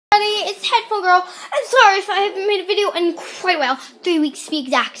it's Headphone Girl. I'm sorry if I haven't made a video in quite a while. 3 weeks to be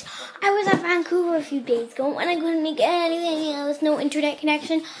exact. I was at Vancouver a few days ago and I couldn't make anything. There was no internet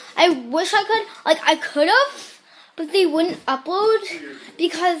connection. I wish I could. I could have, but they wouldn't upload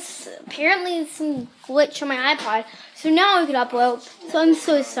because apparently it's some glitch on my iPod. So now I could upload. So I'm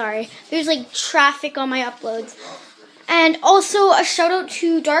so sorry. There's traffic on my uploads. And also a shout out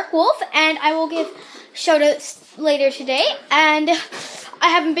to Dark Wolf, and I will give shout outs later today. And I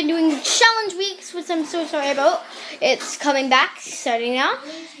haven't been doing challenge weeks, which I'm so sorry about. It's coming back starting now.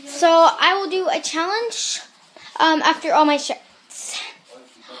 So I will do a challenge after all my shouts.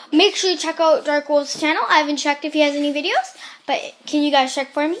 Make sure you check out Dark Wolf's channel. I haven't checked if he has any videos, but can you guys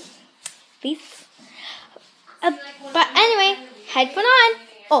check for me, please? But anyway, headphone on.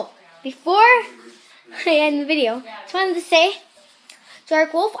 Oh, before I end the video, just wanted to say,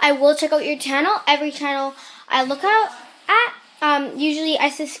 Dark Wolf, I will check out your channel. Every channel I look at, usually I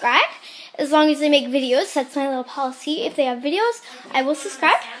subscribe as long as they make videos. That's my little policy. If they have videos, I will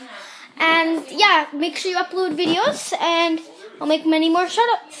subscribe. And yeah, make sure you upload videos, and I'll make many more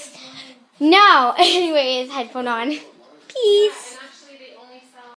shoutouts. Now, anyways, headphone on. Peace.